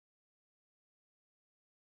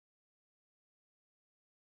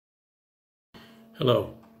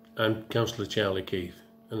Hello, I'm Councillor Charlie Keith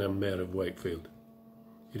and I'm Mayor of Wakefield.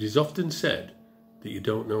 It is often said that you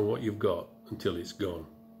don't know what you've got until it's gone.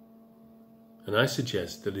 And I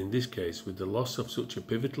suggest that in this case, with the loss of such a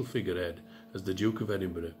pivotal figurehead as the Duke of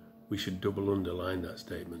Edinburgh, we should double underline that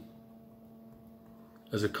statement.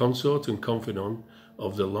 As a consort and confidant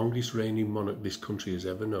of the longest reigning monarch this country has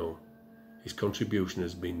ever known, his contribution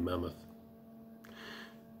has been mammoth.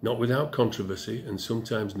 Not without controversy and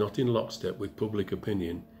sometimes not in lockstep with public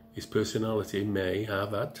opinion, his personality may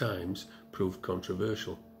have at times proved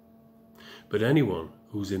controversial. But anyone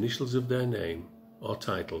whose initials of their name or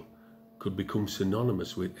title could become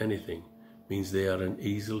synonymous with anything means they are an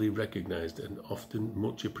easily recognised and often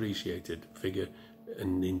much appreciated figure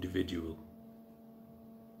and individual.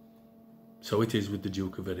 So it is with the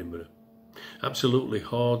Duke of Edinburgh. Absolutely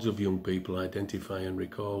hordes of young people identify and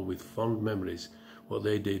recall with fond memories what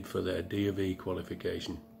they did for their D.V.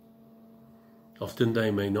 qualification. Often they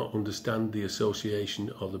may not understand the association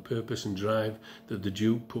or the purpose and drive that the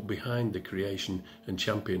Duke put behind the creation and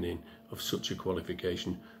championing of such a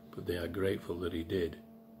qualification, but they are grateful that he did.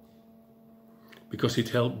 Because it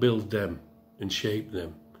helped build them and shape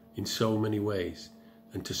them in so many ways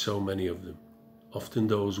and to so many of them, often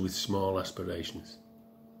those with small aspirations.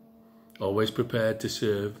 Always prepared to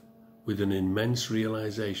serve, with an immense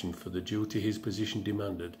realisation for the duty his position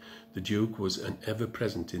demanded, the Duke was an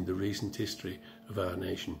ever-present in the recent history of our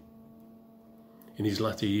nation. In his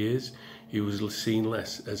latter years, he was seen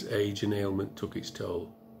less as age and ailment took its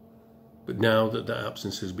toll. But now that the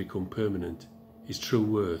absence has become permanent, his true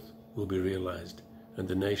worth will be realised, and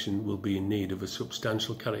the nation will be in need of a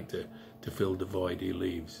substantial character to fill the void he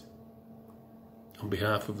leaves. On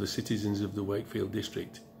behalf of the citizens of the Wakefield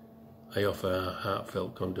district, I offer our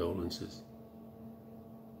heartfelt condolences.